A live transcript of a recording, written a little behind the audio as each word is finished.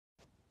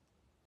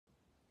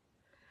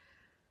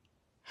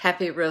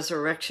Happy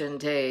Resurrection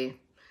Day.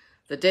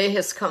 The day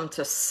has come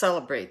to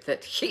celebrate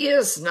that He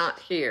is not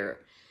here.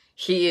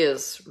 He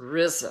is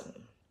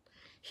risen.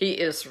 He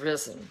is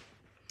risen.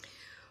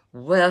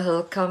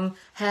 Welcome,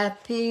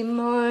 happy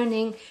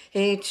morning,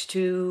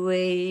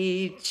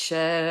 H2H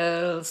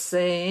shall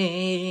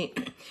say.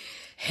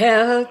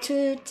 Hell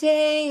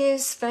today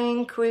is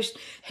vanquished,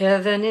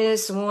 heaven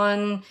is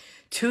won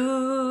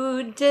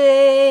today.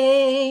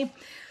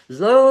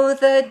 Lo,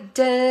 the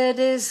dead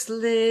is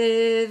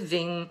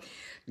living,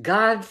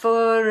 God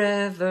forevermore.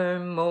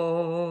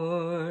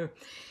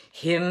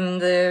 Him,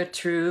 their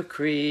true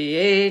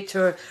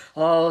Creator,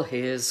 all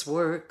His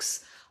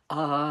works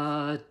adore.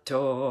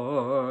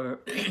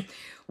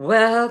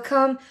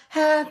 Welcome,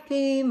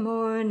 happy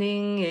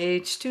morning,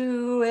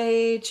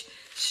 H2H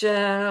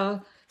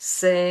shall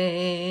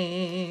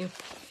say.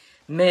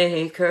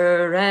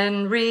 Maker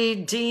and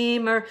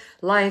Redeemer,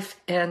 life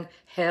and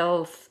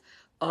health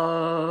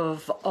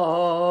of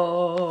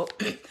all.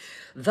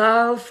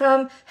 Thou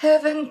from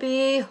heaven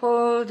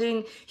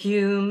beholding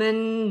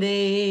human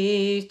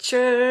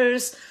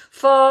nature's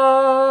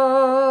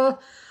fall,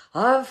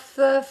 of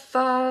the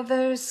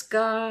Father's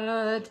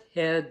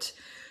Godhead,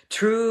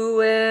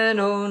 true and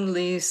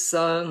only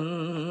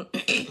Son,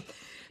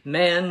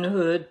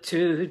 manhood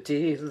to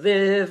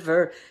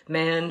deliver,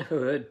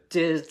 manhood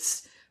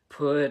didst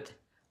put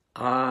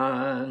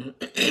on.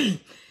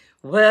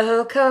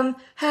 Welcome,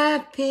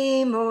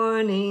 happy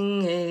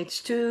morning,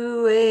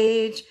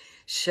 H2H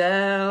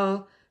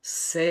shall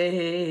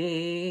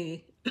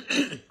say.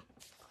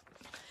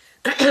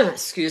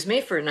 Excuse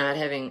me for not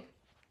having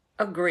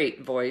a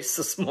great voice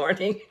this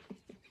morning,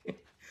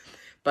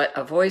 but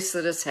a voice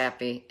that is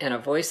happy and a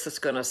voice that's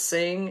going to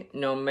sing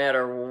no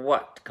matter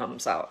what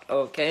comes out,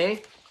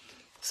 okay?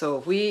 So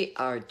we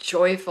are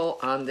joyful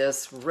on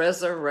this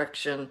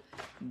Resurrection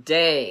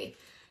Day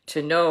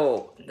to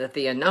know that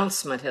the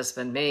announcement has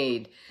been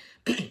made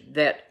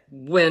that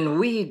when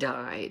we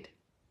died,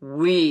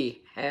 we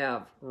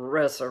have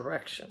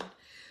resurrection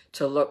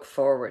to look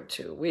forward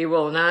to. We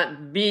will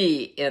not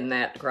be in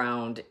that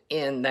ground,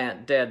 in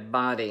that dead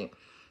body,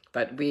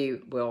 but we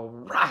will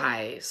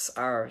rise.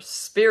 Our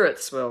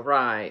spirits will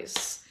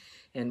rise,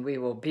 and we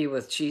will be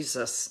with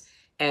Jesus,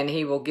 and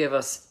He will give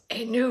us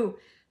a new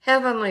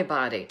heavenly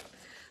body.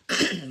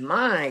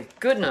 My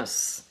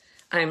goodness,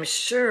 I'm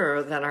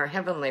sure that our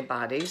heavenly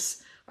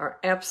bodies are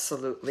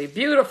absolutely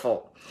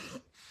beautiful.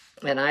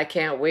 And I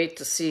can't wait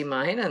to see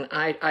mine, and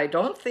I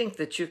don't think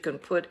that you can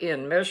put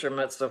in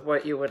measurements of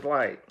what you would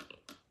like.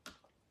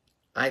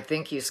 I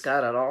think He's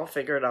got it all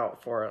figured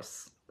out for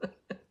us.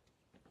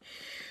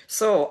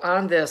 So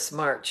on this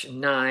March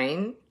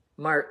 9,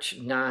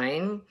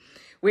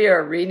 we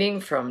are reading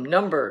from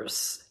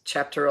Numbers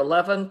chapter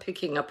 11,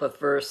 picking up with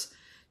verse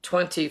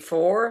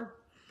 24.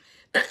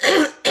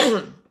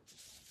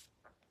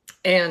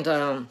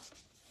 And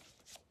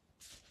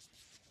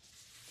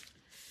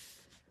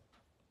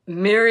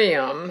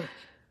Miriam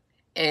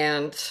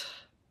and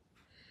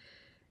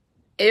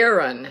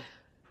Aaron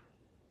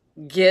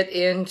get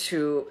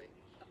into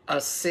a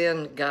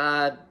sin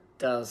God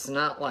does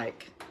not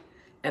like,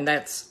 and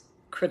that's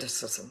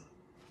criticism.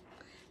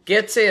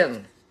 Gets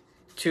in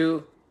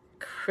to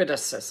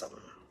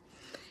criticism.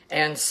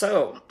 And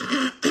so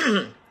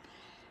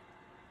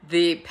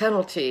the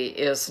penalty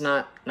is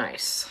not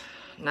nice,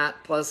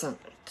 not pleasant.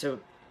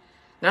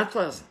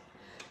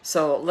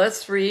 So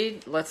let's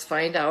read, let's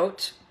find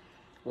out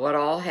what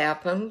all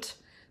happened,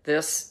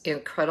 this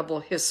incredible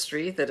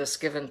history that is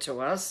given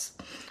to us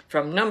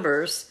from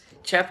Numbers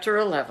chapter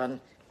 11,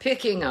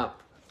 picking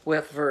up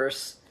with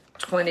verse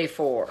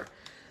 24.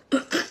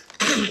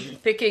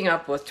 Picking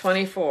up with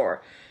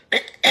 24.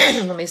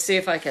 Let me see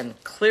if I can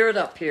clear it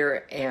up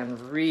here and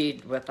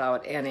read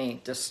without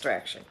any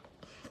distraction.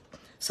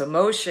 So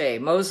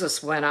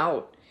Moses went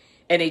out,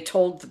 and he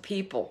told the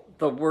people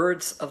the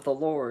words of the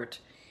Lord,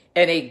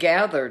 and he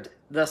gathered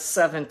the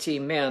 70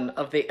 men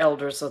of the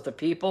elders of the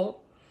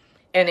people,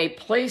 and he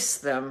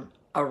placed them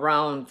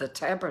around the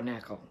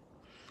tabernacle.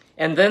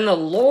 And then the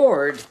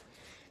Lord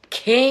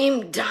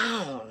came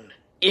down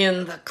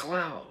in the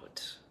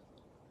cloud.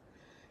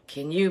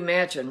 Can you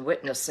imagine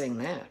witnessing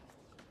that?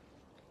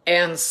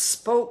 And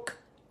spoke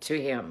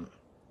to him,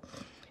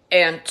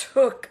 and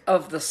took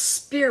of the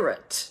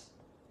Spirit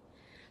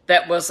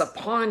that was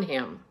upon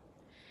him,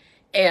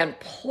 and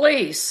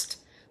placed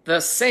the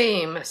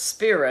same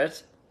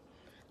Spirit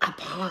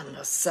upon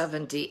the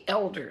 70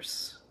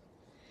 elders.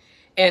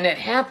 And it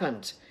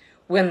happened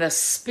when the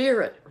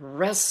Spirit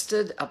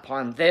rested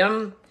upon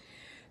them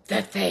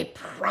that they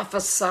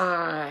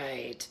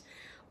prophesied,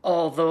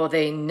 although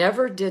they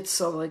never did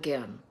so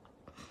again.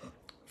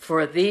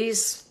 For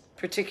these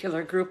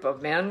particular group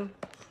of men,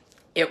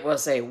 it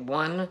was a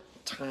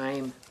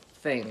one-time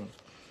thing.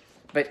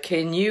 But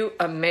can you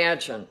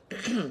imagine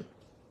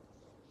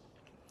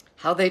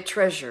how they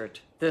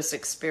treasured this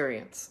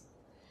experience,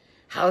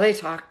 how they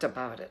talked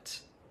about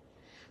it,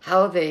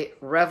 how they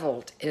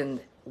reveled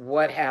in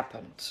what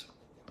happened?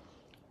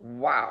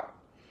 Wow.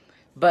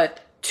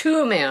 But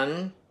 2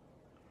 men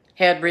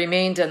had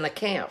remained in the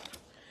camp.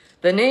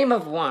 The name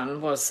of one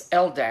was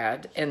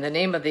Eldad, and the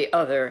name of the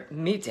other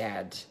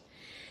Medad.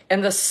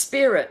 And the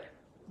Spirit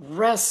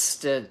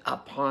rested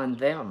upon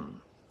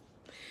them.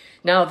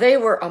 Now they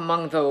were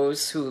among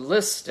those who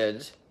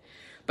listed,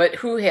 but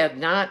who had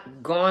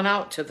not gone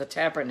out to the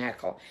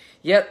tabernacle.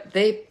 Yet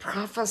they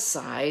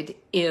prophesied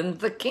in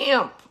the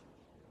camp.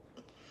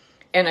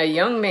 And a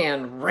young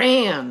man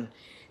ran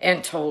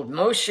and told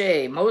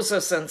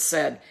Moses, and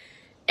said,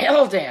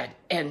 Eldad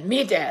and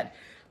Medad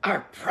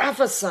are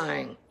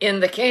prophesying in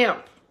the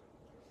camp.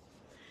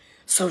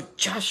 So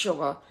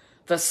Joshua,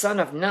 the son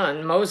of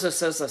Nun,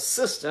 Moses'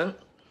 assistant,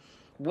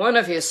 one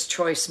of his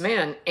choice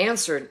men,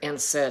 answered and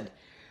said,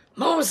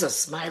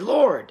 Moses, my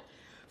Lord,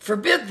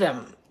 forbid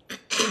them.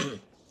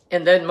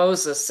 And then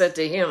Moses said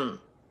to him,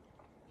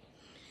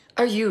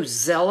 Are you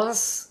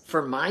zealous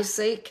for my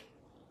sake?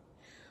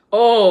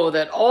 Oh,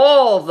 that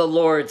all the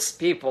Lord's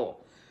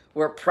people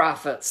were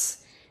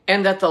prophets,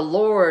 and that the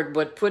Lord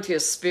would put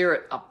his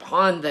Spirit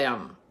upon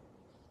them.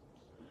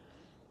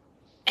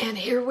 And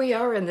here we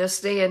are in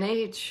this day and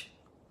age,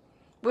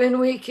 when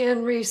we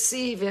can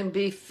receive and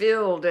be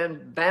filled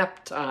and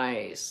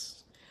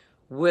baptized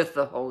with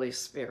the Holy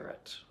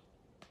Spirit.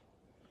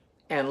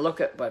 And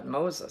look at what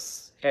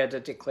Moses had to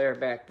declare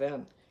back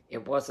then.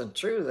 It wasn't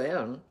true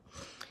then.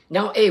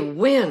 Now a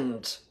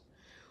wind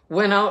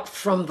went out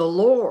from the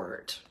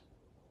Lord,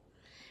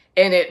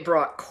 and it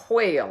brought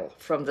quail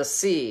from the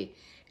sea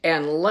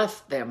and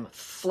left them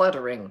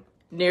fluttering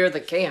near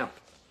the camp,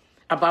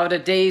 about a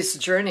day's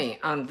journey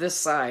on this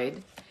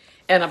side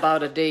and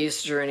about a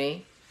day's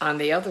journey on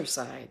the other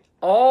side,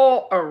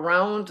 all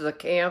around the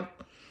camp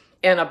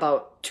and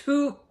about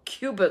 2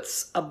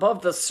 cubits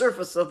above the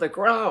surface of the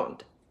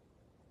ground.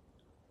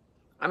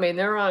 I mean,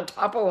 they're on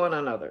top of one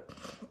another.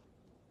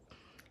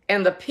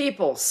 And the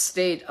people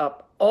stayed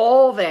up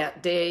all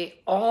that day,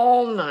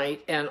 all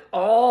night, and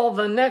all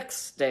the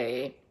next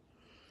day,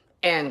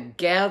 and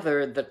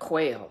gathered the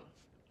quail.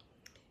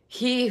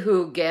 He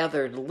who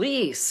gathered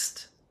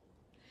least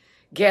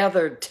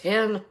gathered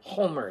 10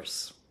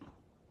 homers,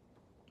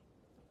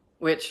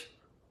 which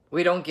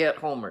we don't get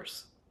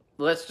homers.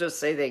 Let's just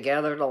say they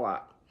gathered a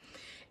lot.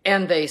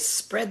 And they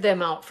spread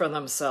them out for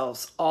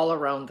themselves all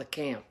around the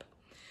camp.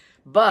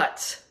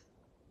 But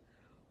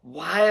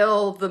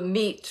while the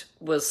meat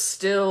was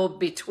still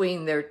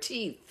between their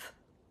teeth,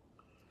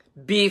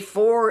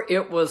 before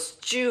it was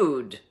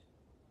chewed,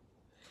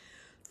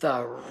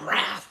 the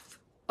wrath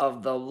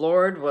of the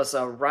Lord was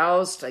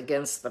aroused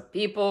against the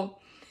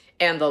people,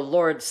 and the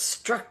Lord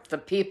struck the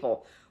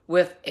people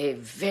with a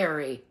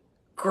very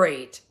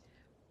great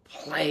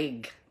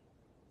plague.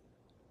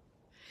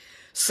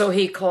 So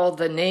he called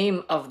the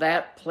name of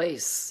that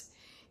place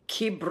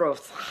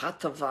Kibroth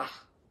Hattaavah,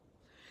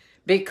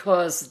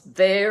 because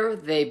there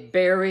they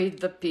buried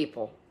the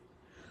people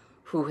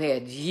who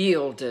had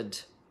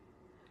yielded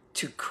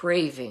to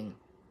craving.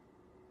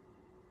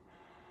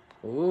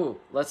 Ooh,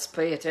 let's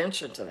pay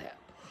attention to that.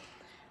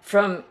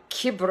 From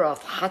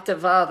Kibroth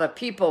Hattaavah, the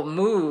people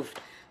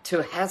moved to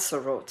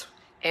Hazeroth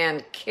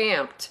and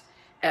camped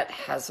at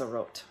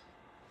Hazeroth.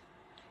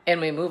 And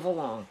we move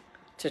along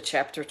to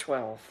chapter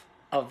 12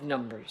 of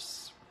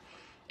Numbers.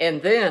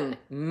 And then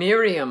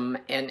Miriam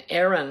and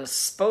Aaron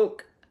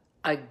spoke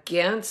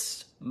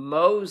against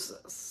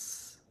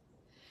Moses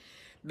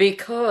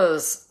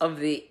because of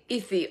the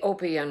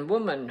Ethiopian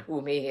woman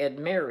whom he had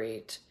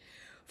married,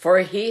 for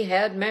he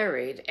had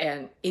married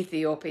an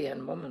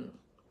Ethiopian woman.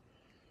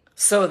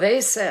 So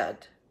they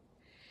said,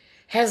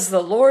 Has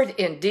the Lord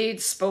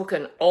indeed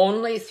spoken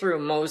only through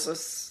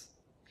Moses?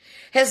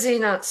 Has he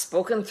not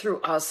spoken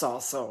through us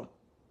also?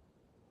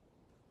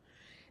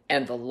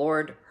 And the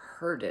Lord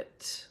heard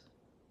it.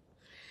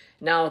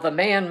 Now the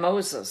man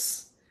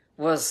Moses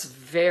was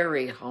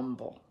very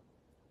humble,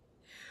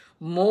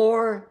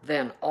 more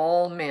than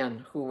all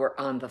men who were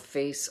on the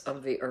face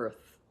of the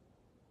earth.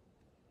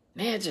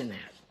 Imagine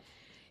that.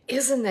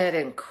 Isn't that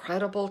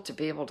incredible to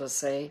be able to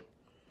say,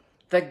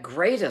 the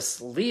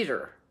greatest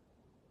leader,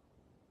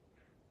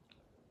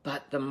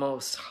 but the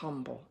most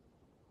humble?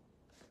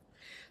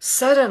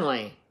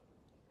 Suddenly,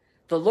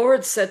 the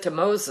Lord said to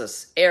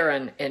Moses,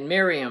 Aaron, and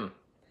Miriam,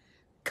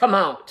 Come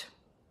out,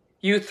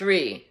 you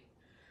 3,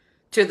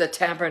 to the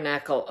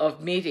tabernacle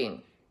of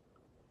meeting.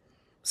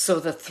 So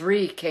the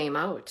 3 came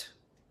out.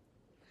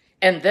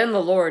 And then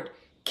the Lord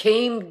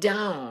came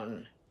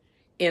down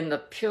in the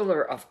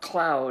pillar of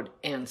cloud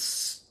and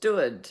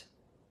stood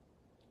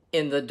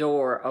in the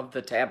door of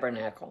the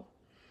tabernacle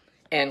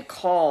and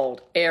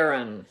called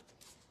Aaron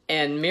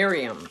and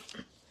Miriam,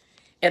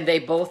 and they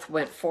both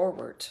went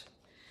forward.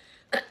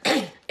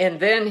 And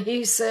then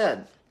he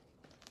said,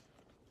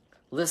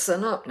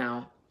 Listen up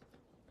now.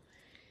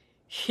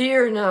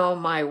 Hear now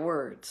my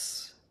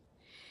words.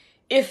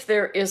 If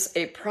there is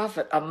a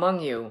prophet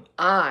among you,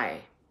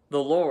 I,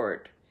 the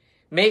Lord,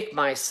 make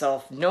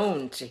myself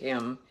known to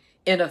him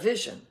in a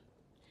vision.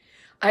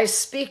 I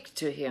speak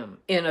to him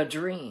in a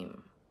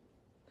dream.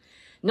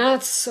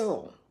 Not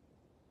so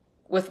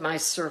with my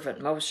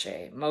servant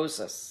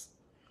Moses.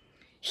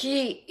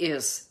 He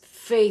is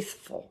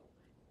faithful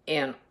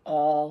in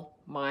all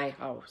my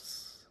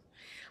house.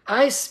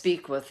 I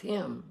speak with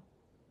him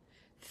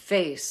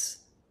face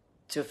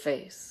to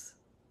face,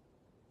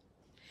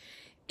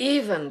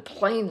 even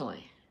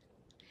plainly,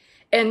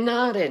 and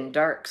not in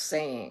dark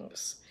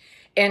sayings,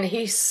 and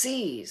he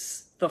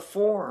sees the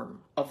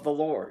form of the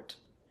Lord.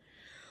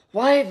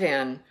 Why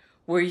then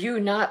were you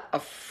not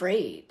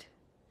afraid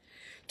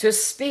to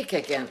speak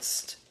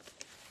against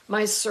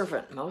my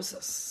servant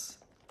Moses?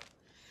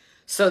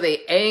 So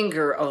the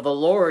anger of the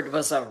Lord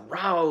was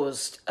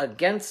aroused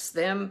against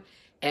them,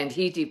 and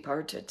he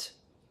departed.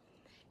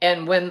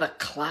 And when the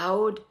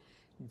cloud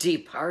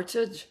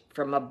departed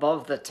from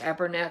above the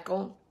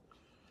tabernacle,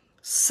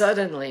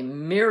 suddenly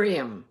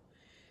Miriam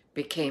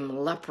became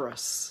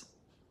leprous,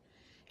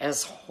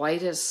 as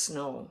white as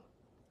snow.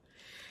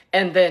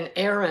 And then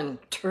Aaron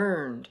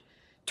turned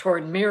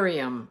toward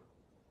Miriam,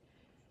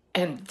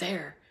 and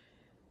there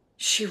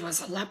she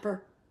was a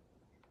leper.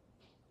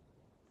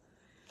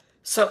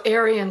 So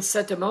Aaron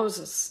said to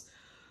Moses,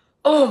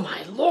 "Oh,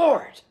 my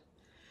Lord,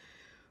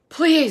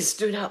 please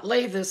do not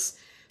lay this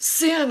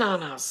sin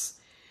on us,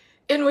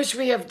 in which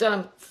we have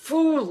done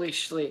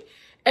foolishly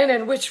and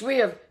in which we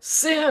have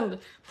sinned.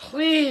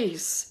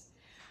 Please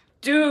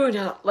do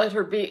not let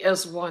her be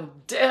as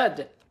one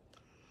dead,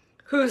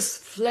 whose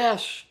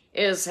flesh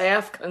is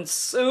half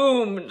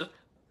consumed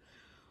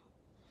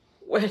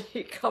when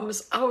he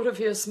comes out of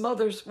his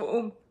mother's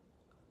womb."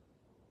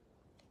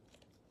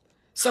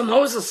 So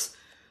Moses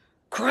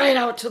cried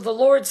out to the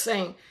Lord,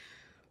 saying,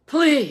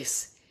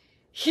 "Please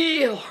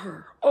heal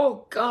her,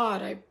 oh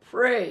God, I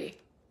pray."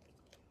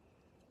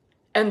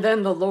 And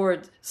then the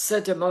Lord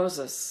said to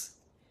Moses,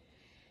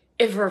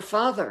 "If her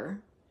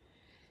father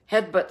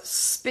had but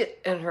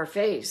spit in her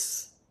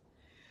face,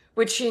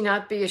 would she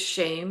not be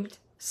ashamed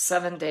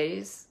 7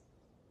 days?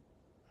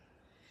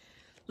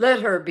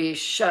 Let her be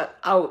shut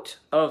out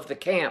of the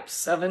camp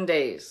 7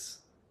 days,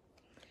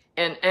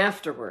 and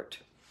afterward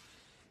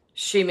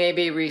she may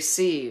be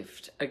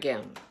received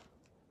again."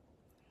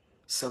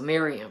 So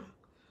Miriam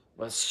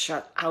was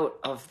shut out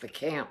of the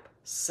camp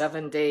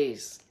 7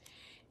 days,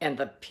 and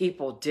the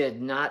people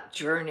did not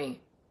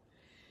journey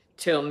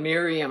till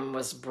Miriam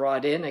was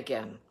brought in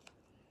again.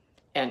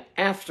 And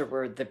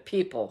afterward the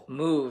people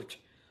moved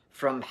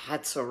from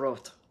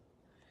Hatzeroth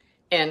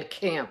and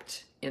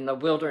camped in the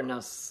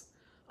wilderness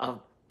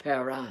of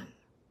Paran.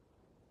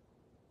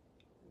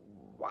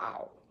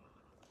 Wow.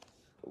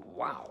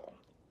 Wow.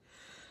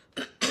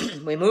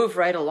 We move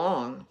right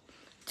along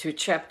to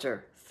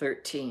chapter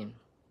 13.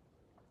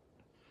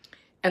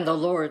 And the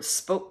Lord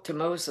spoke to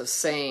Moses,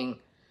 saying,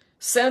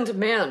 "Send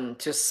men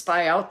to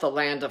spy out the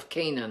land of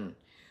Canaan,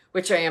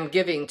 which I am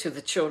giving to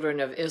the children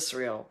of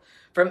Israel,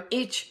 from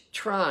each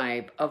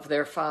tribe of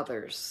their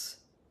fathers.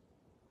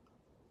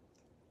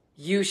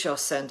 You shall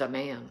send a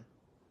man,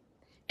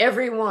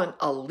 every one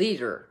a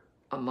leader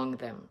among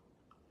them."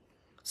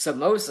 So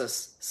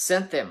Moses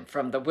sent them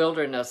from the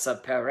wilderness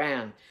of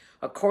Paran,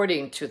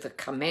 according to the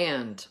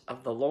command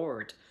of the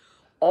Lord,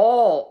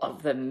 all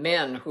of the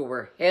men who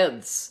were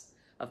heads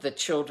of the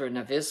children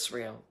of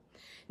Israel.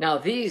 Now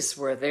these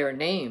were their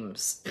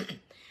names.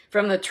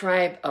 From the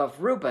tribe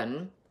of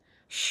Reuben,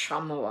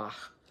 Shamuah,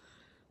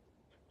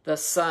 the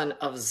son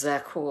of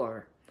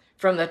Zakur.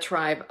 From the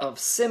tribe of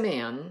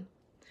Simeon,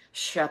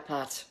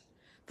 Shaphat,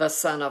 the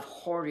son of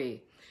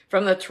Hori.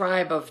 From the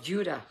tribe of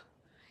Judah,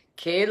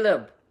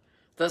 Caleb,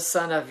 the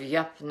son of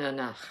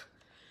Yapnanach.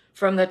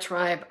 From the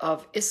tribe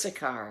of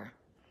Issachar,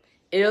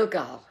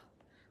 Ilgal,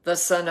 the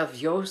son of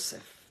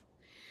Joseph.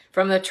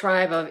 From the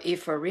tribe of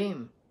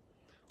Ephraim,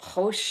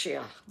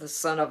 Hoshea, the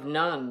son of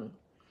Nun.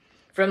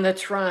 From the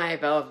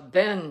tribe of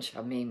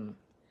Benjamin,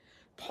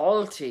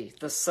 Palti,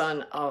 the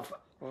son of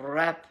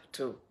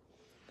Raptu.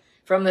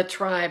 From the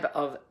tribe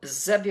of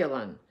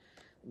Zebulun,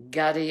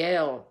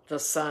 Gadiel, the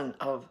son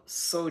of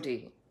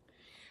Sodi.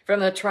 From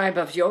the tribe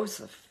of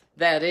Joseph,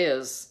 that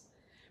is,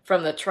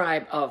 from the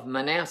tribe of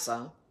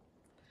Manasseh,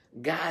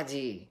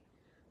 Gadi,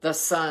 the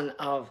son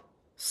of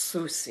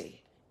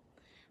Susi.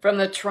 From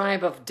the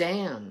tribe of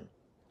Dan,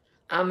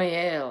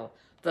 Amiel,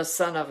 the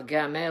son of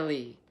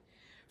Gameli.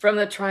 From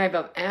the tribe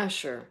of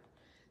Asher,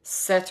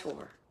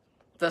 Setor,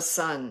 the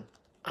son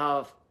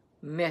of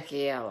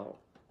Michiel.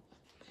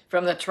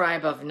 From the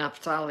tribe of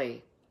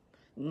Naphtali,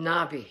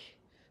 Nabi,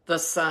 the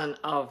son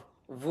of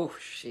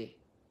Vushi.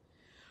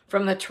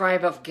 From the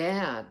tribe of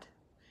Gad,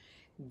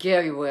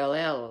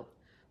 Geruel,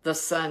 the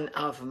son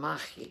of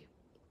Machi.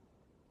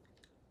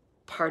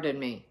 Pardon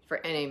me for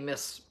any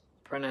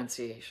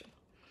mispronunciation.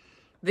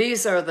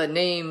 These are the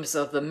names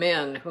of the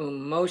men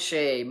whom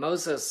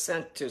Moses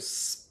sent to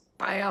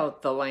spy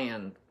out the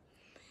land.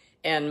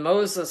 And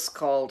Moses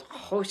called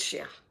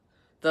Hoshea,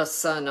 the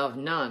son of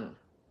Nun,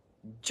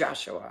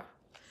 Joshua.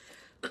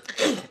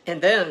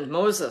 And then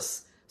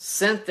Moses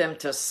sent them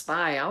to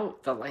spy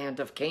out the land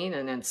of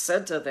Canaan and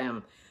said to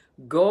them,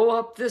 "Go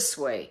up this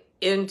way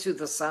into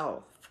the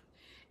south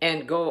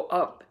and go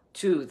up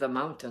to the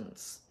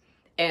mountains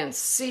and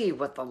see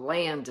what the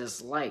land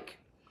is like,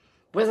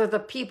 whether the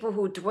people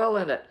who dwell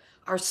in it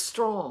are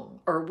strong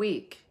or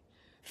weak,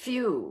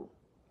 few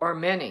or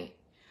many,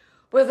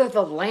 whether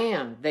the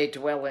land they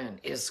dwell in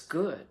is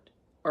good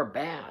or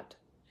bad,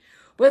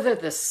 whether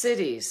the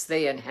cities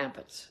they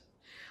inhabit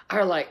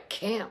are like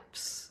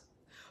camps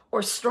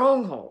or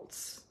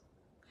strongholds,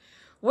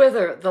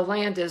 whether the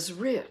land is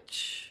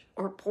rich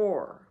or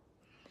poor,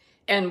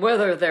 and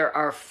whether there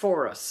are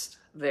forests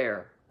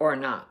there or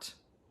not.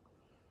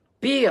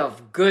 Be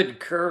of good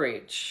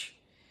courage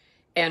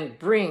and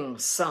bring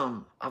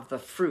some of the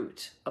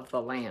fruit of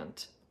the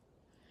land.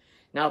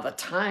 Now the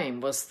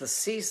time was the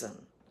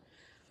season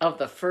of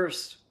the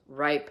first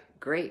ripe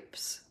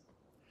grapes.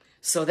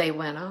 So they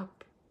went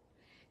up,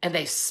 and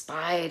they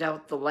spied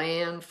out the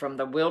land from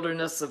the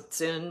wilderness of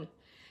Zin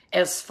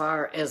as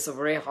far as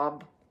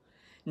Rehob,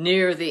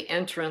 near the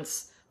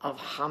entrance of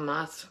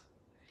Hamath.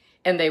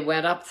 And they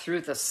went up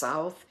through the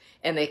south,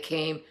 and they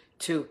came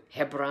to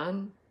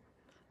Hebron,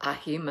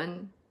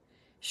 Ahiman,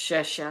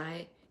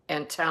 Sheshai,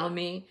 and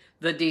Talmi.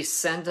 The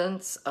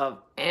descendants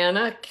of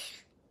Anak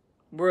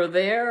were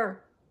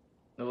there.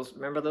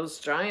 Remember those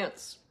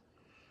giants?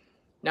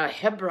 Now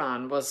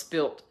Hebron was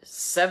built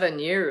 7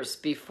 years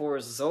before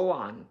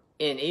Zoan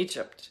in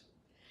Egypt.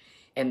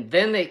 And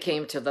then they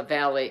came to the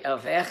valley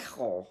of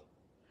Echol,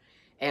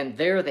 and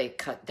there they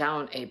cut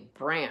down a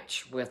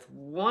branch with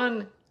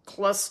one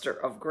cluster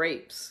of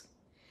grapes.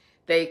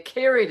 They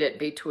carried it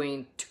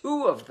between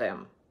two of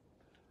them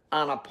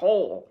on a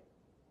pole.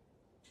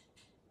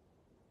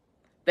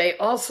 They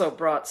also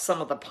brought some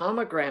of the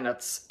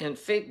pomegranates and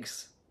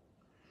figs.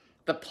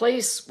 The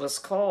place was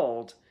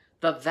called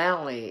the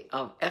Valley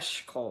of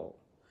Eshcol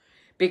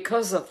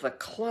because of the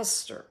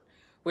cluster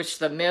which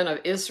the men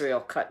of Israel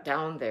cut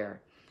down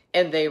there,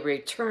 and they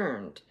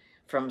returned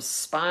from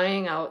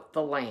spying out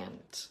the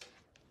land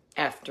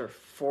after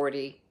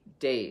 40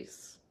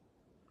 days.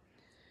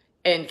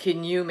 And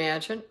can you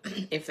imagine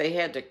if they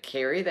had to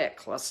carry that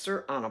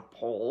cluster on a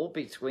pole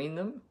between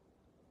them?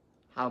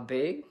 How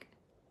big?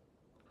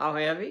 How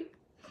heavy?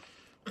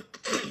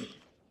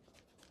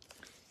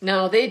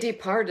 Now they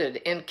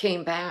departed and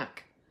came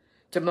back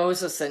to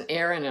Moses and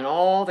Aaron and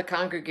all the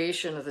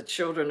congregation of the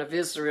children of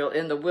Israel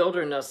in the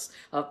wilderness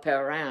of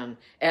Paran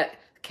at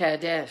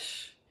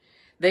Kadesh.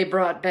 They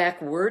brought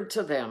back word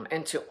to them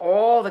and to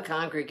all the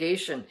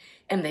congregation,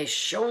 and they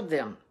showed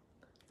them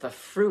the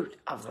fruit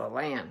of the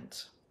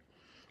land.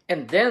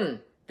 And then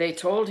they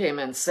told him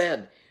and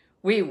said,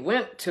 "We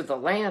went to the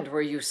land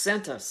where you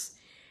sent us.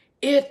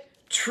 It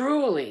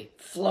truly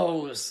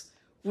flows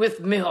with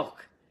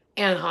milk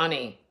and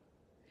honey,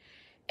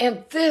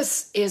 and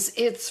this is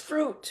its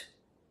fruit.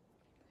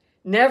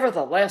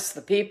 Nevertheless,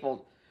 the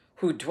people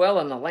who dwell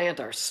in the land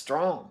are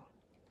strong.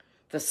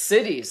 The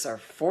cities are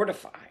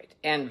fortified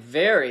and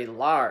very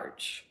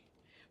large.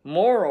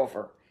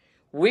 Moreover,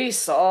 we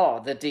saw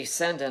the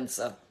descendants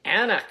of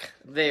Anak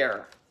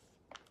there.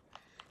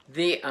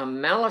 The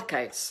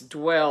Amalekites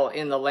dwell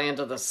in the land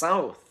of the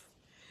south.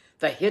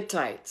 The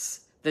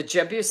Hittites, the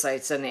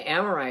Jebusites, and the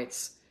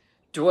Amorites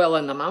dwell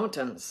in the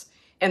mountains,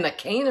 and the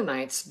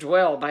Canaanites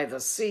dwell by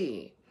the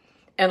sea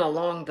and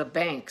along the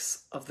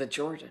banks of the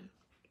Jordan."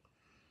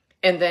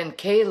 And then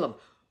Caleb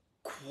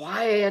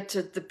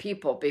quieted the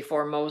people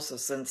before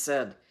Moses and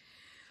said,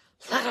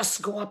 "Let us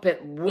go up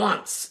at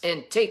once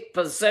and take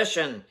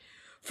possession,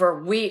 for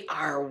we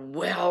are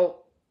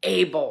well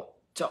able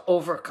to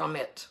overcome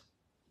it."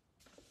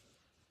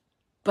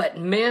 But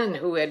men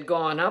who had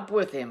gone up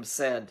with him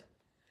said,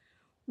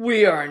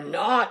 "We are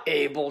not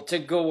able to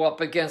go up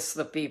against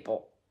the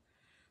people,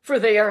 for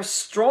they are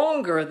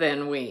stronger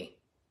than we."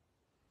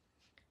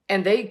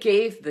 And they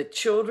gave the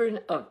children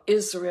of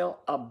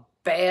Israel a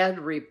bad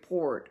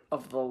report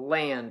of the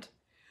land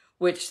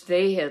which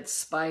they had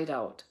spied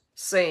out,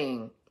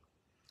 saying,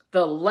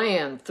 "The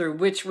land through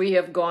which we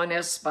have gone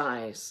as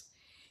spies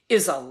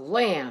is a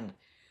land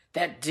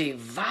that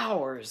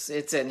devours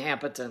its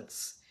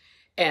inhabitants,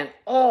 and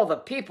all the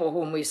people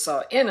whom we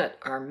saw in it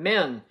are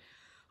men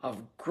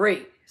of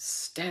great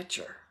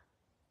stature.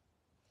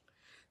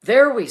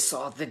 There we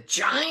saw the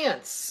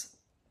giants.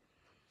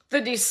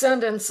 The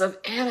descendants of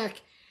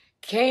Anak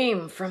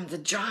came from the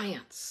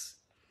giants,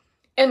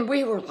 and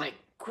we were like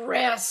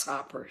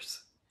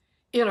grasshoppers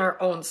in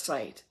our own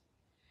sight,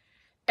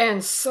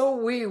 and so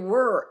we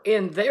were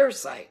in their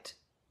sight."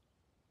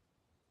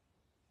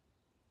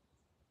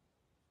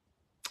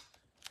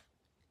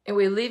 And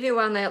we leave you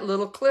on that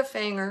little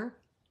cliffhanger.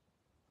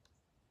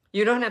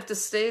 You don't have to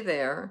stay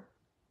there.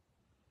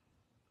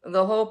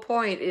 The whole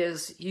point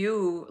is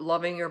you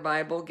loving your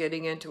Bible,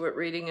 getting into it,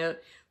 reading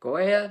it. Go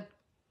ahead.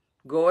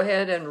 Go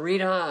ahead and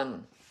read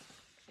on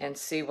and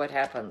see what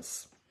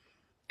happens.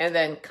 And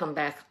then come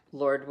back,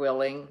 Lord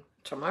willing,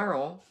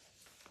 tomorrow,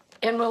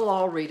 and we'll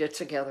all read it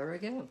together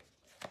again.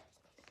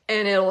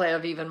 And it'll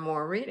have even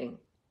more reading,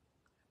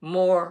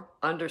 more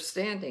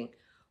understanding,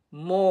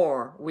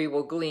 more we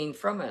will glean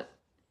from it,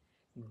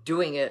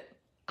 doing it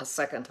a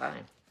second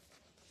time.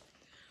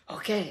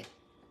 Okay.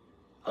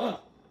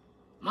 Oh,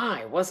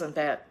 my, wasn't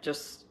that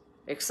just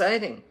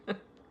exciting?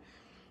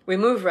 We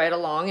move right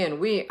along, and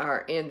we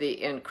are in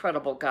the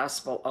incredible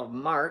Gospel of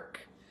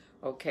Mark.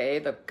 Okay,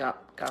 the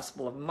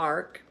Gospel of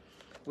Mark.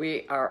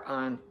 We are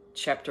on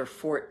chapter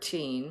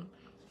 14,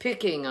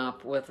 picking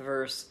up with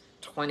verse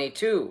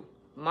 22.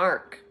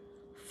 Mark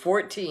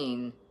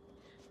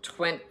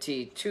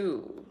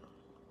 14:22.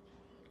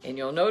 And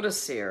you'll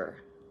notice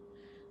here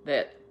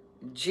that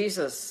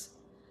Jesus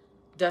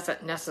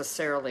doesn't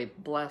necessarily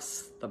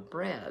bless the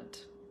bread,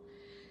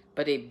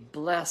 but he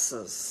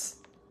blesses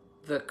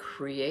the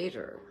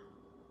creator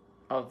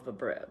of the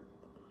bread.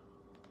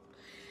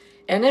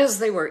 And as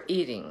they were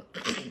eating,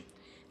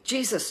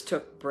 Jesus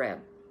took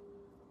bread,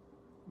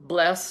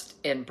 blessed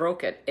and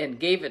broke it, and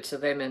gave it to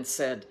them and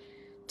said,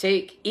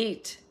 "Take,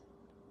 eat.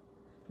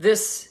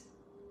 This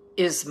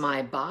is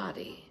my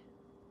body."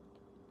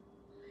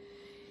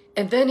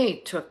 And then he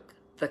took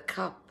the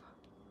cup,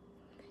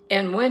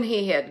 and when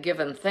he had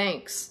given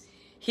thanks,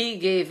 he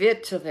gave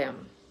it to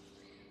them,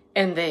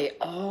 and they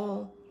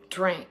all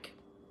drank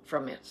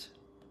from it.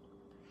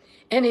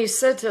 And he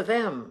said to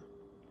them,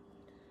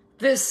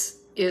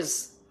 "This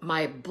is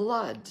my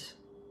blood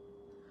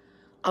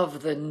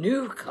of the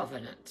new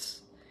covenant,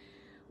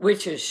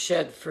 which is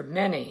shed for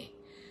many.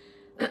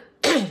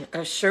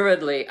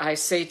 Assuredly, I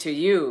say to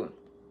you,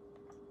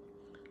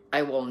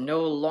 I will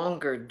no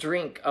longer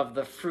drink of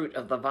the fruit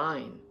of the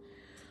vine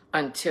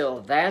until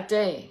that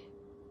day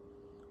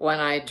when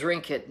I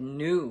drink it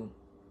new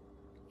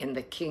in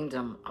the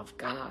kingdom of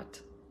God."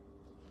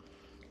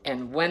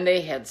 And when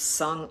they had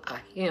sung a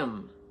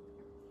hymn,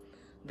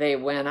 they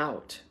went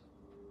out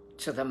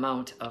to the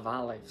Mount of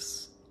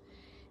Olives.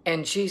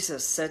 And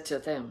Jesus said to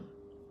them,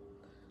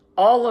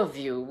 "All of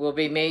you will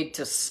be made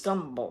to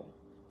stumble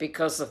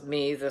because of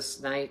me this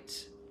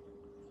night.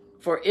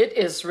 For it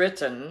is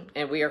written,"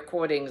 and we are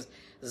quoting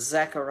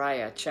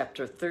Zechariah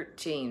chapter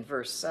 13,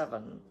 verse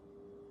 7,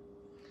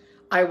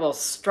 "I will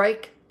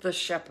strike the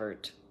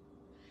shepherd,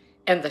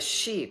 and the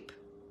sheep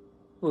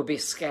will be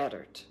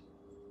scattered.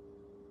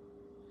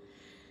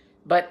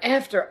 But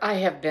after I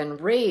have been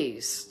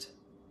raised,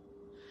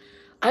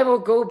 I will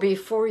go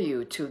before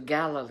you to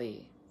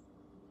Galilee."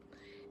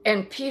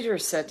 And Peter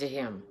said to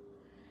him,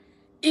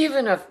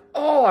 "Even if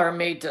all are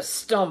made to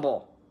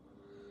stumble,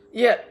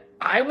 yet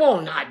I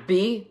will not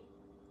be."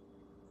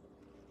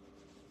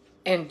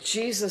 And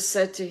Jesus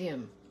said to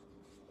him,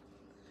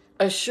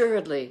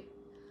 "Assuredly,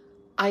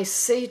 I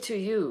say to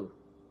you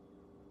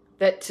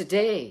that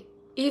today,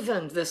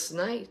 even this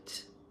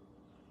night,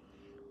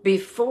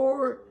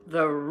 before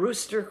the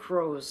rooster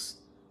crows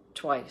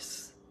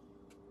twice,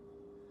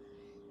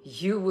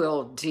 you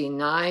will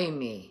deny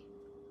me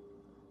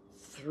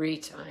 3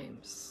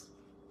 times.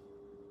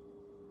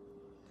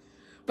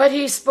 But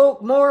he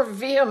spoke more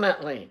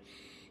vehemently,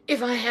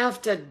 "If I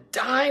have to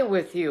die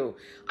with you,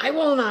 I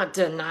will not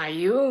deny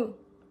you."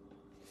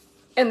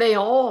 And they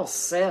all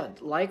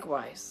said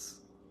likewise.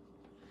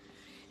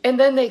 And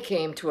then they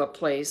came to a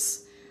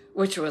place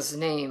which was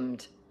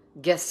named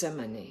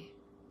Gethsemane.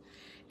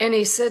 And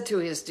he said to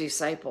his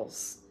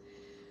disciples,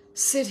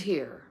 "Sit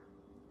here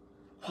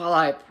while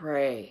I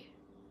pray."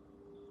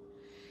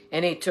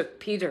 And he took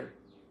Peter,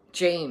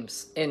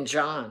 James, and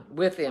John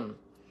with him,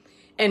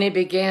 and he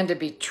began to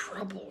be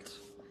troubled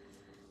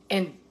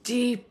and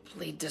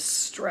deeply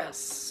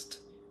distressed.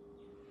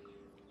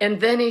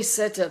 And then he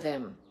said to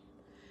them,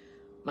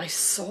 "My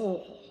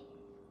soul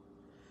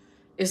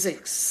is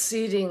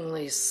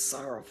exceedingly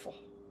sorrowful,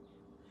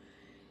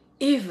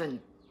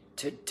 even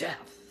to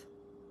death.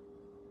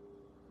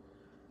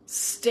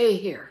 Stay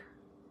here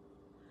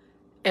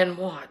and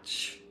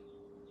watch."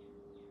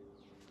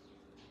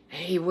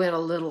 And he went a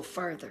little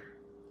farther,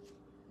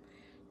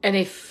 and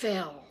he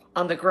fell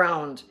on the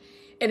ground,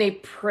 and he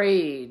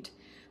prayed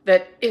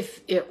that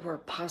if it were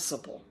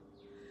possible,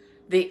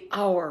 the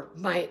hour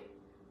might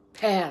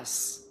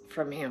pass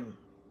from him.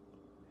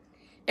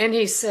 And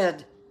he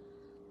said,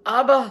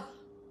 "Abba,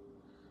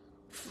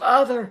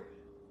 Father,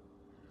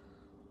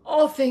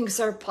 all things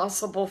are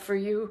possible for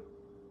you.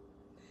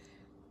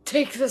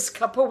 Take this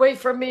cup away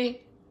from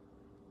me.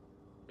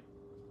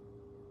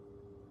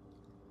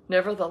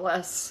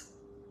 Nevertheless,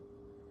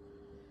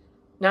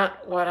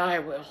 not what I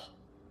will,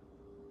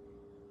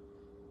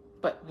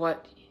 but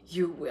what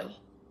you will."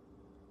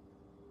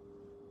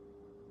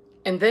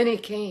 And then he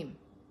came,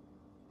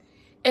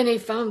 and he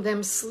found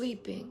them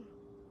sleeping.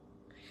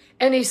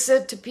 And he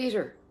said to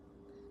Peter,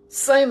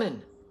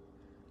 "Simon,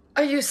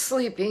 are you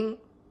sleeping?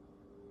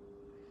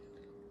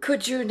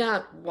 Could you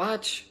not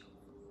watch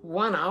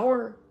 1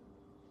 hour?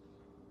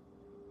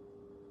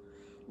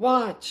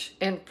 Watch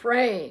and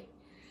pray,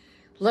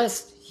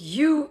 lest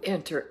you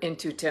enter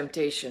into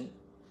temptation.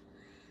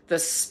 The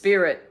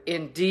spirit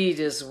indeed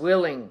is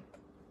willing,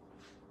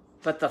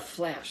 but the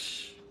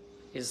flesh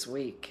is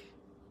weak."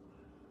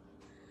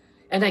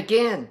 And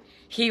again,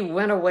 he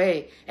went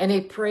away and he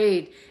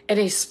prayed and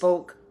he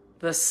spoke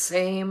the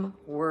same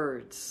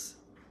words.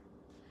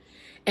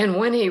 And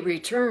when he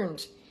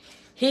returned,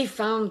 he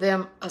found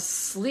them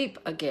asleep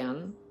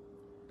again,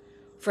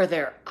 for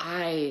their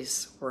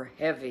eyes were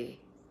heavy,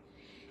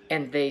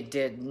 and they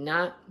did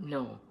not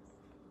know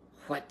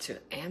what to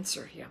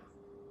answer him.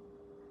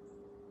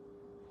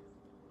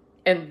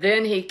 And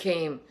then he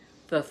came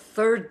the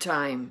 3rd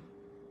time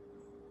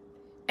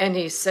And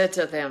he said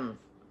to them,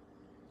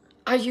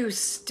 "Are you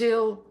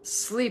still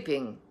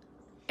sleeping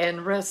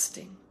and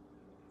resting?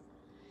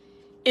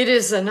 It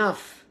is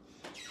enough.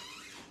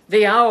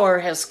 The hour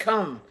has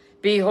come.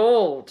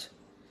 Behold,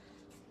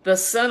 the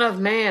Son of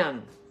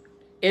Man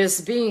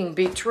is being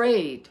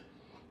betrayed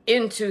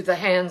into the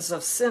hands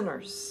of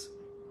sinners.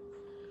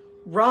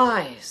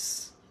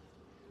 Rise,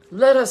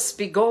 let us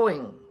be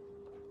going.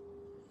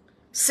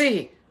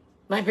 See,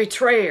 my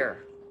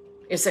betrayer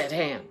is at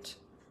hand."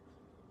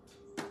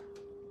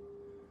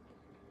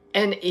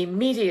 And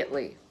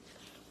immediately,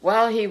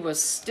 while he was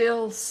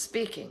still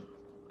speaking,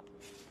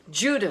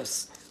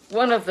 Judas,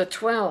 one of the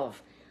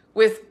 12,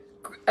 with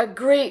a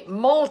great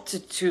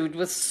multitude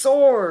with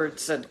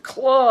swords and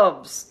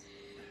clubs,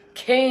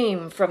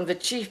 came from the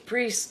chief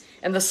priests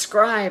and the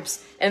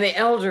scribes and the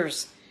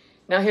elders.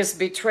 Now his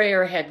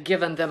betrayer had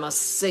given them a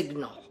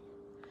signal,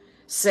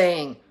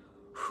 saying,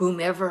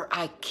 "Whomever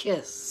I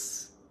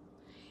kiss,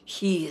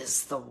 he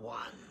is the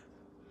one.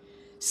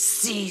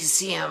 Seize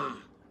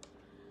him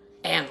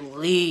and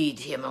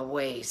lead him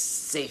away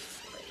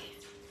safely."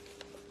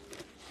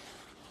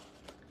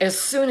 As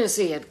soon as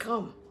he had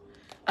come,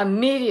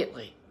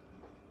 immediately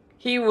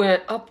he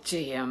went up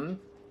to him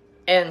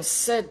and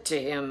said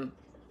to him,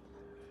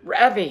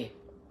 "Rabbi,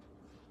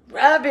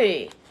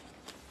 Rabbi,"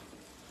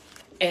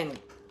 and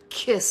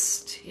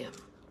kissed him.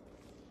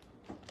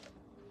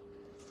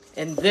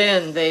 And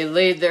then they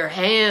laid their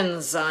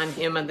hands on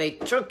him and they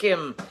took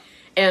him.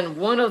 And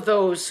one of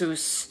those who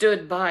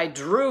stood by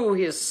drew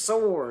his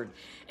sword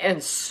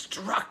and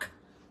struck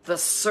the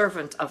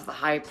servant of the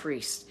high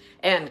priest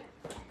and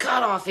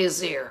cut off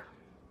his ear.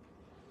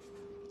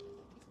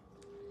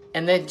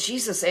 And then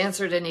Jesus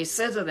answered and he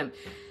said to them,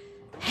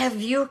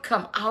 "Have you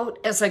come out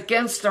as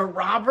against a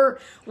robber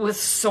with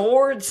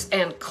swords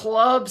and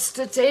clubs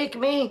to take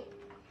me?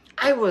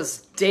 I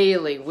was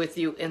daily with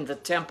you in the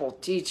temple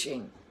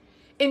teaching,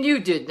 and you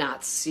did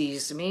not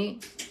seize me.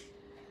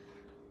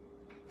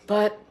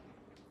 But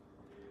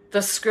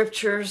the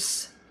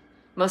scriptures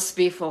must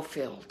be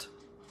fulfilled."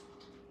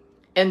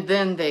 And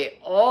then they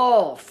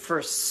all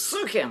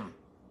forsook him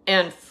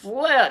and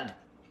fled.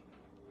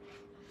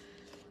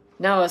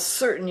 Now a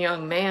certain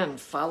young man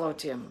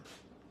followed him,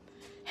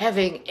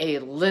 having a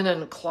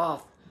linen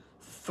cloth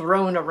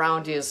thrown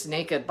around his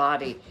naked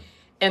body.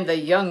 And the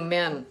young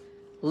men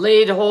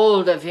laid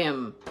hold of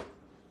him,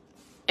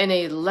 and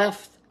he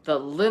left the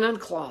linen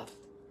cloth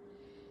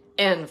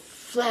and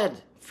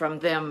fled from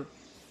them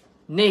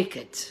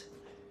naked.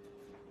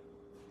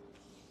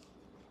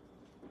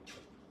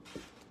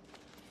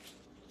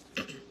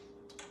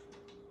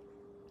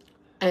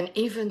 And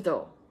even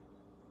though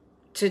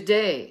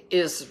today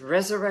is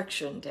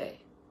Resurrection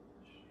Day,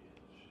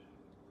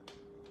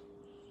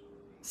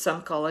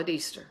 some call it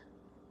Easter,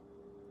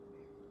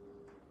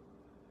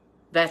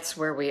 that's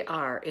where we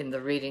are in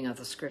the reading of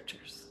the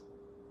scriptures.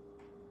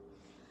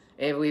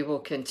 And we will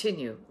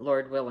continue,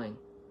 Lord willing,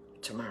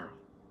 tomorrow.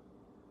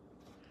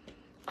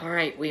 All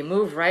right, we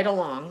move right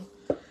along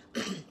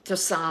to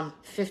Psalm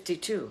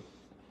 52.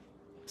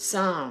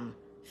 Psalm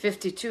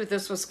 52,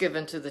 this was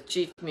given to the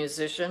chief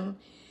musician,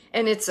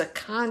 and it's a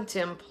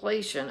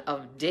contemplation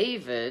of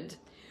David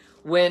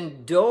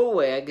when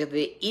Doeg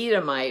the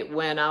Edomite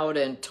went out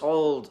and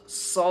told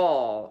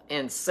Saul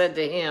and said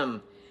to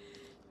him,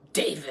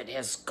 "David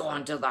has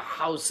gone to the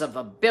house of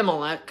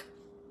Abimelech."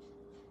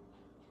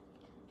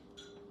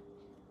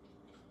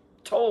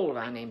 Told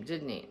on him,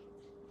 didn't he?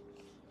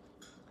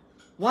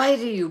 "Why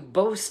do you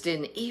boast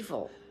in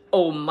evil,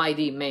 O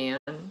mighty man?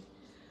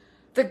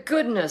 The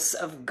goodness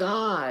of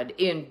God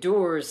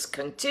endures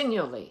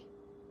continually.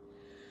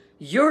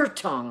 Your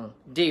tongue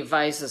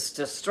devises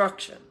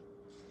destruction,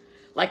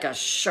 like a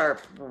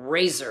sharp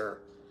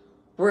razor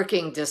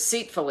working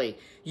deceitfully.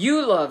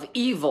 You love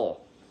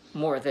evil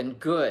more than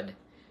good,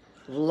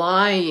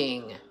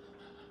 lying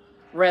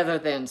rather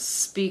than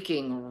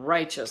speaking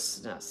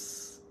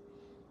righteousness."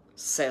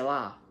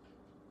 Selah.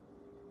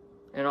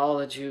 And all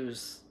the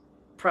Jews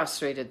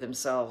prostrated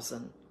themselves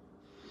and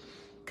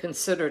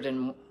considered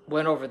and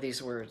went over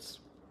these words.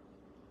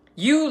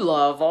 "You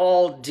love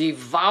all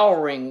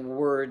devouring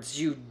words,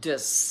 you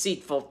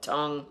deceitful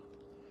tongue.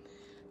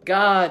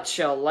 God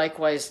shall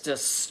likewise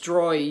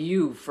destroy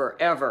you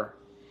forever.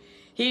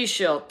 He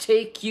shall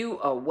take you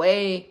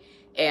away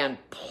and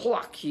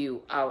pluck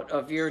you out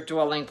of your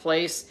dwelling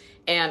place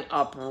and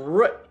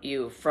uproot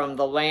you from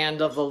the land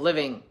of the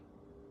living."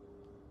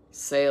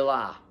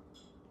 Selah.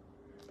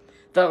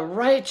 The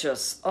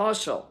righteous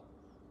also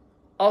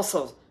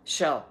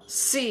shall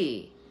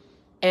see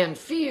and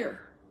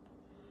fear,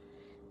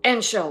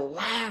 and shall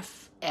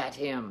laugh at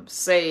him,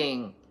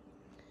 saying,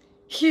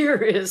 "Here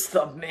is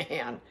the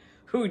man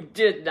who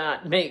did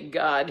not make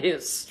God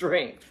his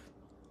strength,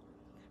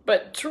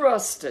 but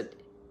trusted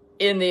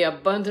in the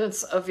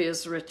abundance of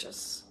his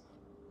riches,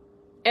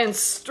 and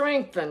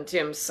strengthened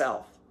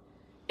himself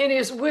in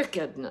his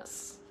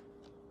wickedness.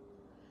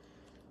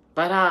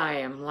 But I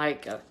am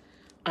like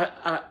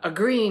a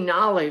green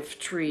olive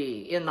tree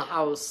in the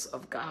house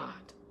of God.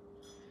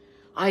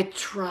 I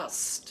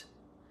trust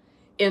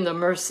in the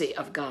mercy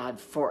of God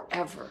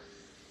forever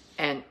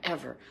and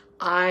ever.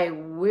 I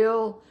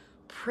will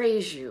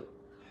praise you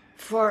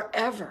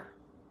forever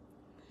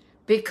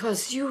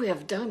because you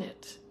have done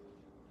it.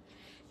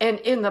 And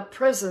in the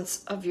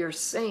presence of your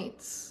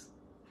saints,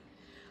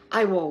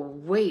 I will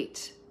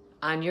wait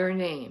on your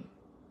name,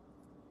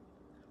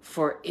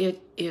 for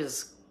it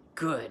is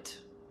good.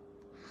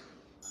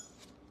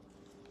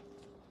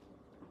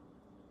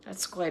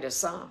 That's quite a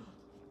psalm.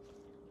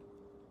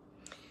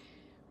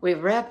 We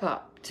wrap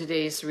up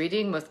today's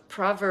reading with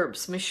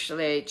Proverbs,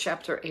 Mishle,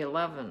 chapter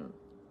 11,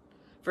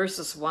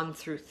 verses 1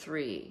 through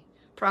 3.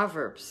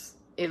 Proverbs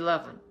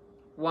 11,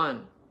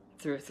 1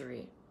 through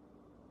 3.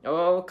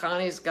 Oh,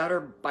 Connie's got her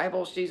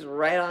Bible. She's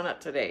right on it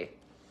today.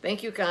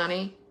 Thank you,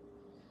 Connie.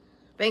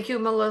 Thank you,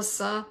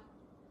 Melissa,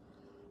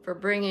 for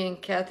bringing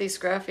Kathy's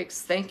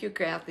graphics. Thank you,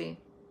 Kathy,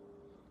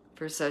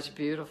 for such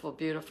beautiful,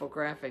 beautiful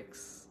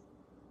graphics.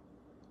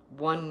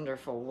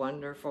 Wonderful,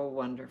 wonderful,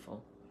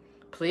 wonderful.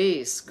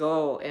 Please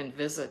go and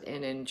visit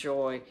and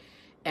enjoy,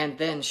 and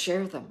then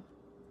share them.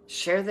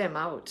 Share them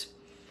out.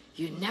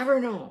 You never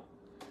know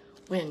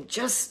when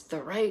just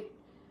the right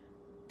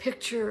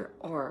picture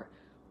or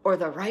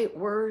the right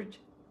word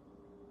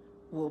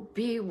will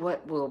be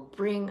what will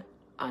bring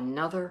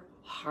another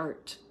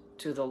heart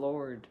to the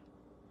Lord.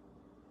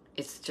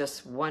 It's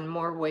just one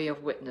more way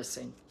of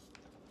witnessing.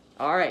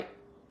 All right,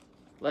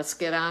 let's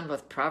get on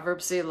with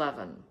Proverbs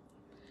 11.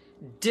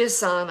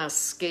 Dishonest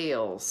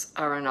scales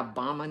are an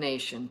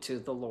abomination to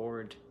the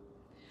Lord,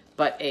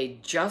 but a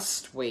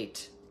just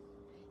weight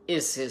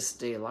is his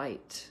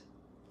delight.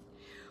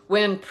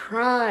 When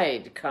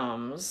pride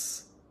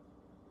comes,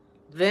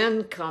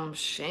 then comes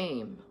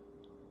shame.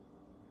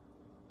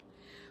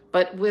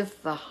 But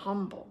with the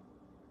humble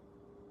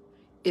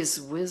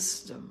is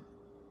wisdom.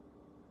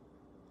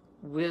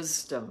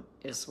 Wisdom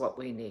is what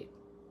we need.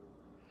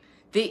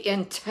 The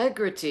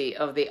integrity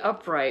of the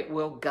upright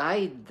will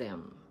guide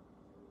them,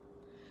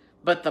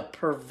 but the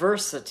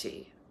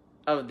perversity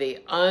of the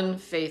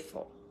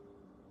unfaithful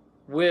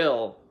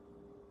will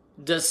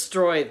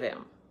destroy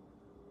them.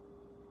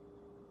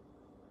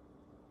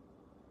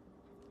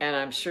 And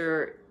I'm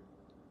sure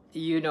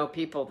you know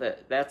people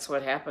that's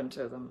what happened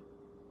to them.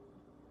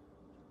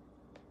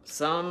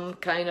 Some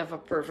kind of a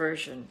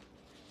perversion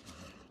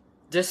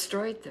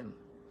destroyed them.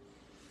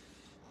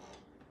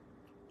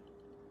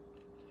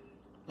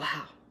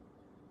 Wow.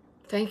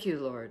 Thank you,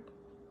 Lord.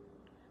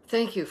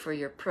 Thank you for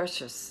your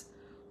precious,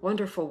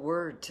 wonderful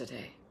word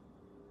today.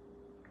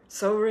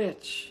 So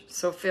rich,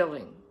 so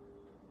filling.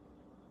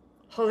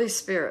 Holy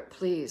Spirit,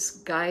 please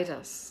guide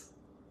us.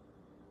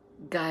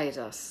 Guide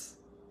us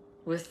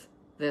with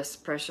this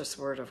precious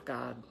word of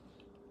God.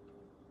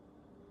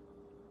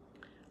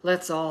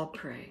 Let's all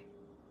pray.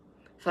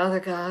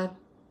 Father God,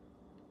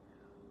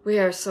 we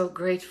are so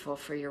grateful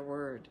for your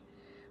word.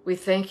 We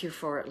thank you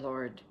for it,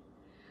 Lord.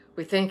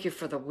 We thank you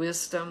for the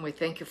wisdom. We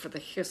thank you for the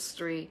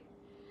history.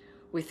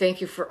 We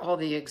thank you for all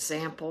the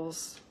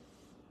examples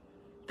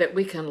that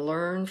we can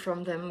learn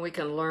from them. We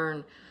can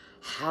learn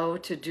how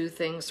to do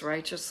things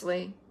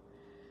righteously.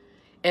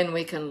 And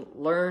we can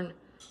learn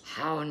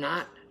how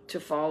not to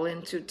fall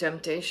into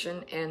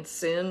temptation and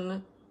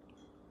sin.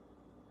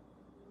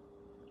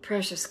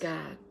 Precious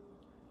God,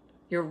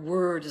 your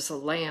word is a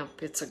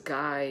lamp. It's a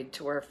guide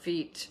to our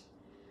feet,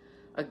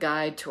 a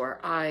guide to our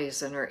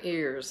eyes and our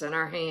ears and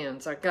our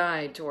hands, a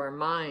guide to our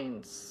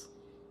minds.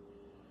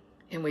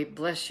 And we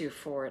bless you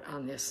for it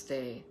on this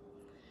day.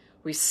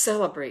 We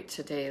celebrate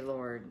today,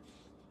 Lord.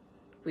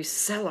 We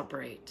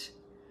celebrate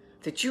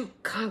that you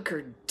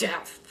conquered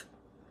death,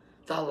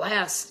 the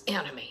last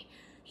enemy.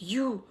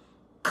 You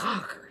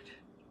conquered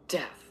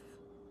death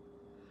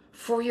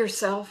for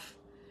yourself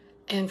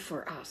and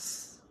for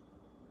us.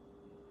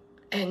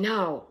 And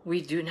now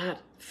we do not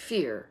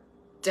fear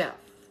death,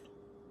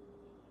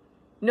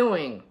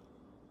 knowing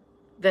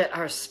that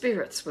our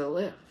spirits will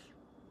live,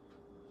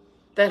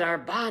 that our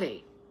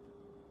body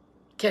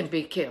can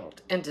be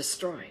killed and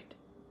destroyed,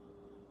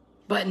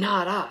 but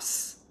not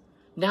us,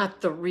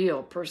 not the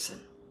real person,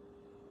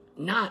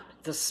 not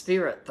the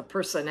spirit, the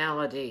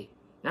personality,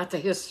 not the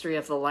history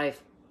of the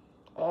life.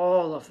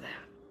 All of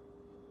that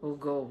will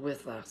go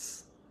with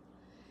us.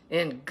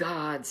 And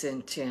God's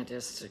intent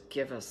is to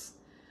give us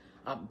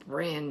a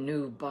brand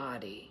new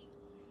body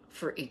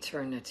for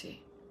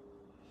eternity.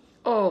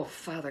 Oh,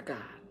 Father God,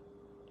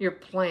 your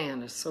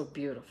plan is so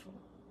beautiful,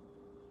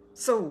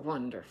 so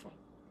wonderful.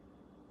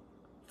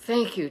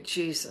 Thank you,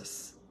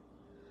 Jesus,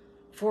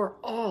 for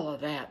all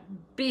of that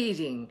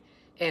beating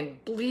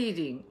and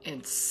bleeding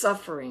and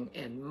suffering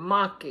and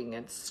mocking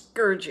and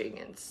scourging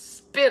and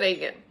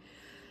spitting and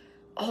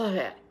all of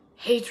that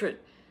hatred,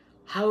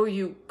 how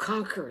you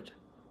conquered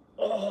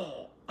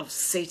all of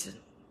Satan's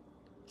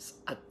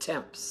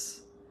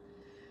attempts.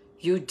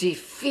 You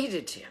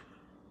defeated him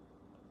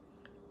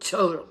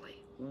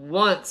totally,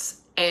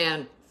 once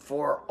and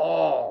for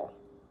all.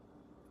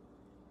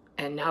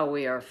 And now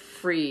we are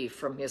free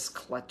from his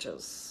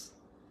clutches.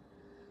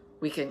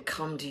 We can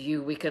come to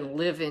you. We can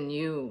live in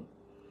you.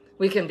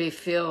 We can be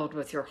filled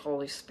with your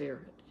Holy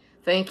Spirit.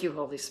 Thank you,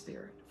 Holy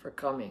Spirit, for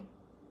coming.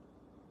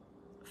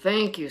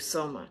 Thank you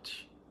so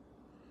much.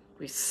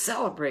 We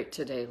celebrate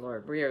today,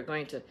 Lord. We are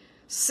going to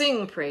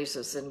sing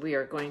praises, and we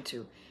are going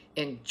to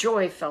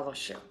enjoy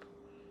fellowship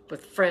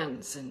with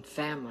friends and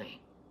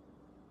family.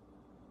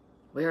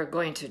 We are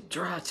going to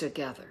draw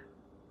together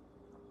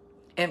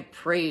and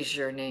praise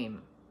your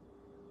name.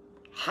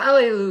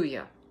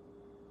 Hallelujah.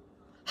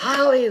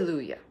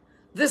 Hallelujah.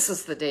 This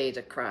is the day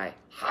to cry,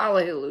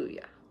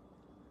 hallelujah.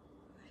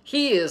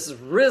 He is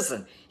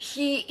risen.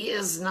 He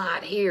is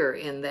not here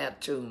in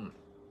that tomb.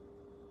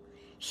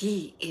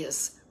 He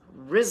is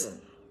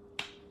risen.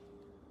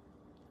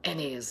 And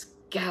he has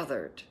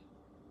gathered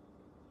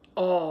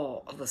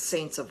all of the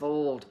saints of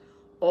old,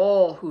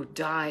 all who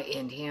die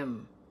in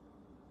him.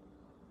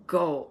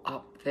 Go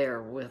up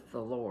there with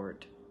the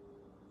Lord.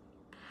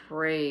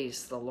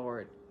 Praise the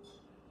Lord.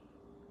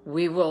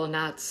 We will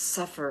not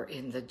suffer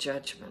in the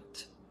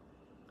judgment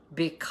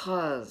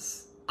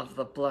because of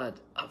the blood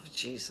of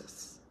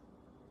Jesus.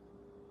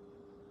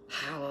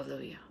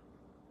 Hallelujah.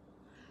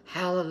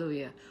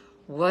 Hallelujah.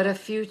 What a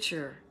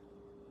future.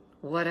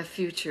 What a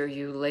future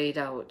you laid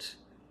out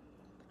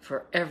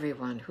for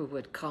everyone who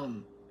would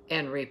come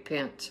and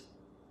repent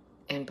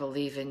and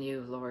believe in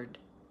you, Lord.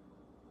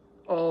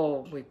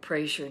 Oh, we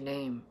praise your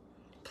name.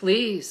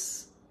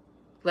 Please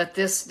let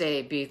this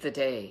day be the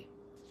day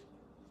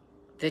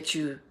that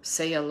you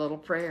say a little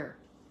prayer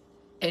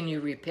and you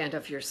repent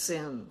of your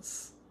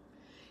sins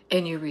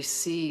and you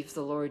receive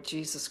the Lord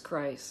Jesus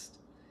Christ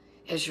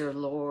as your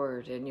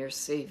Lord and your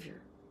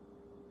Savior.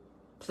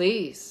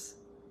 Please,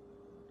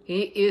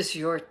 he is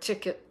your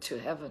ticket to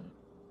heaven.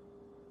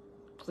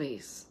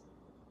 Please,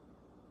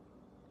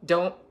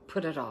 don't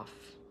put it off.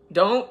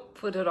 Don't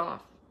put it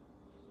off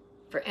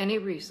for any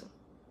reason.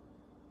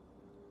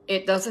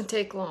 It doesn't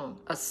take long.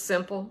 A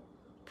simple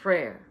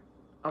prayer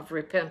of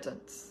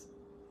repentance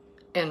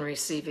and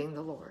receiving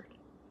the Lord.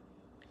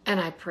 And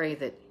I pray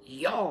that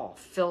y'all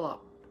fill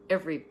up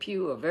every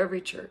pew of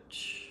every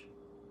church.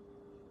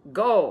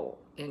 Go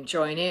and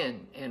join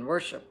in and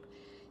worship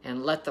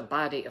and let the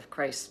body of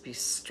Christ be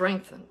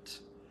strengthened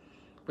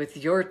with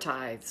your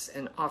tithes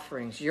and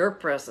offerings, your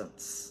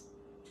presence,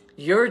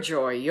 your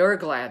joy, your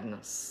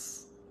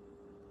gladness.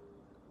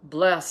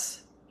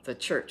 Bless the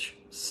church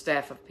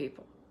staff of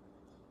people,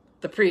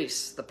 the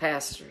priests, the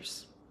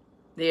pastors,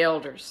 the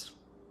elders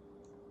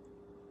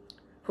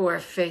who are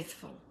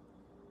faithful.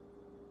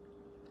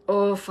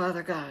 Oh,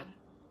 Father God,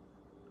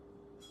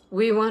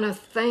 we want to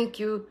thank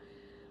you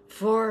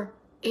for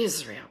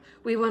Israel.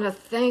 We want to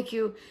thank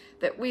you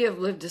that we have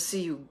lived to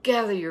see you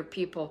gather your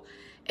people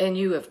and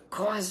you have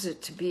caused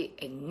it to be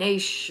a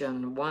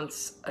nation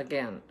once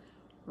again,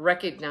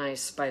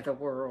 recognized by the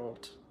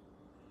world.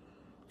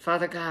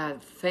 Father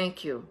God,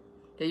 thank you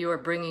that you are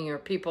bringing your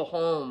people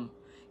home.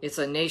 It's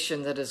a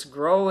nation that is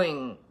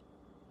growing.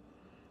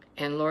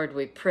 And Lord,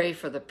 we pray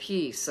for the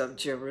peace of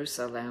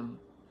Jerusalem,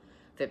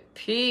 that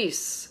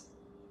peace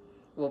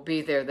will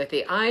be there, that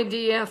the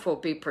IDF will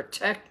be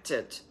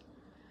protected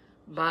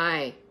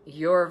by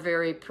your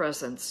very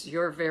presence,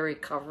 your very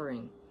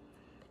covering,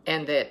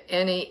 and that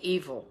any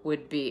evil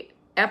would be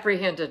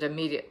apprehended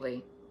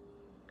immediately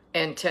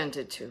and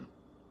tended to.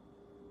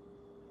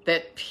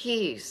 That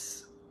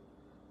peace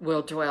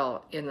will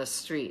dwell in the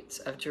streets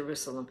of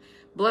Jerusalem.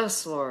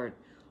 Bless, Lord,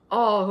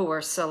 all who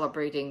are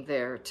celebrating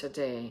there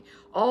today,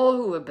 all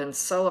who have been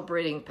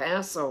celebrating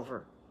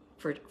Passover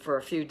for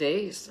a few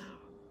days now.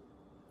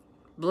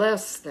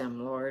 Bless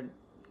them, Lord.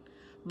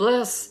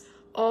 Bless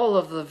all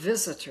of the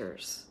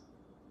visitors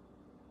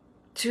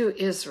to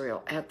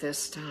Israel at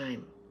this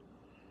time.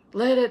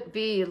 Let it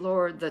be,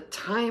 Lord, the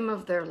time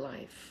of their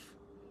life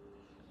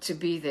to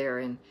be there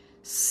and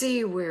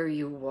see where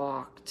you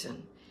walked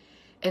and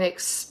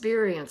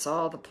experience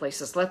all the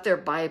places. Let their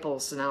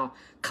Bibles now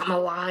come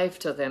alive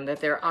to them, that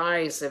their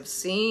eyes have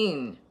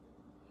seen,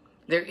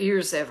 their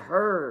ears have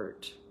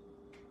heard.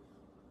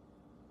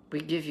 We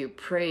give you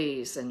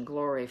praise and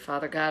glory.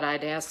 Father God,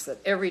 I'd ask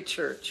that every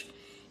church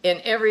in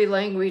every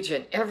language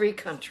in every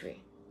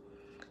country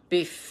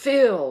be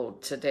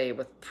filled today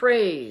with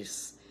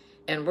praise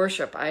and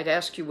worship. I'd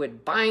ask you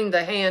would bind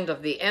the hand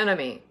of the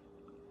enemy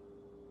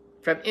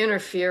from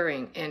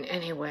interfering in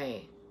any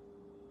way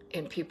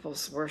in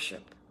people's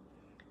worship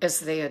as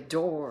they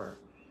adore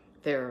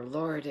their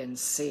Lord and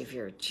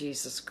Savior,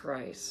 Jesus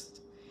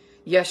Christ,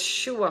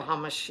 Yeshua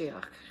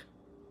HaMashiach,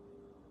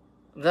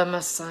 the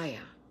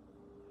Messiah.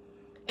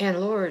 And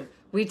Lord,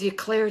 we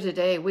declare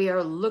today we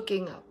are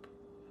looking up.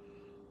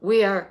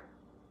 We are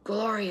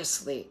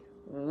gloriously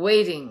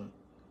waiting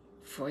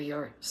for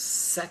your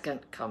second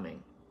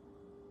coming.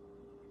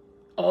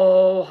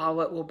 Oh,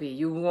 how it will be.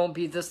 You won't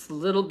be this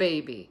little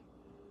baby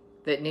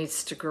that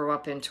needs to grow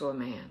up into a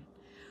man,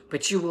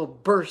 but you will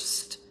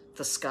burst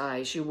the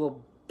skies. You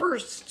will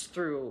burst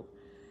through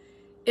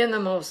in the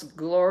most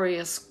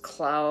glorious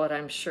cloud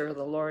I'm sure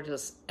the Lord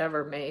has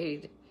ever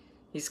made.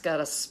 He's got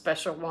a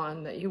special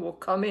one that you will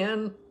come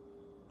in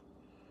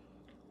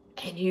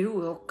and you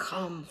will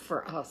come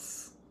for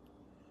us.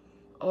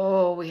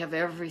 Oh, we have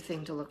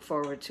everything to look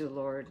forward to,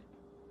 Lord.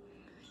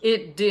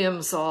 It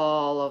dims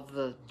all of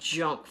the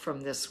junk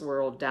from this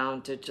world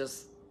down to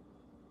just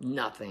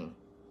nothing.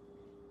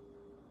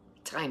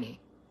 Tiny.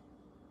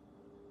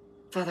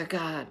 Father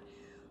God,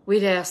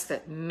 we'd ask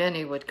that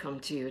many would come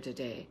to you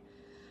today.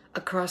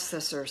 Across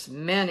this earth,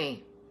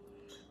 many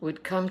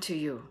would come to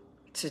you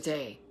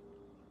today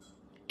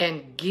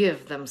and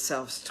give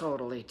themselves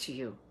totally to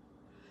you,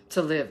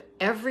 to live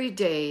every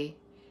day,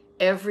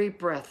 every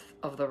breath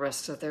of the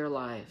rest of their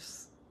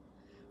lives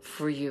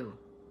for you.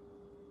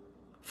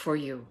 For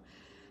you.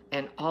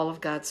 And all of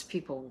God's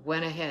people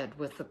went ahead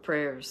with the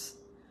prayers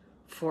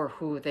for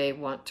who they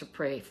want to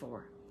pray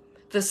for,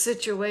 the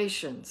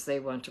situations they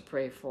want to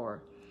pray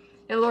for.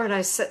 And Lord,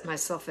 I set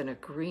myself in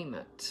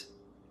agreement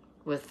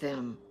with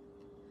them.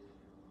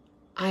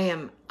 I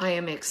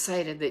am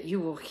excited that you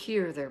will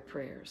hear their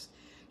prayers.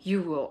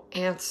 You will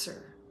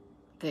answer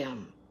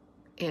them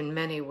in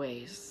many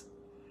ways.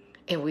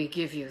 And we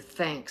give you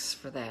thanks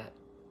for that,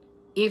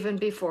 even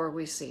before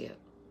we see it.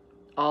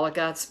 All of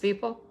God's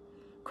people,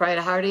 cried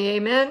a hearty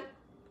amen.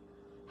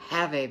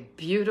 Have a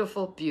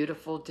beautiful,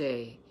 beautiful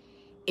day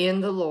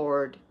in the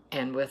Lord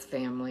and with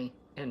family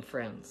and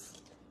friends.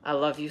 I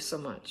love you so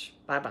much.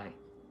 Bye-bye.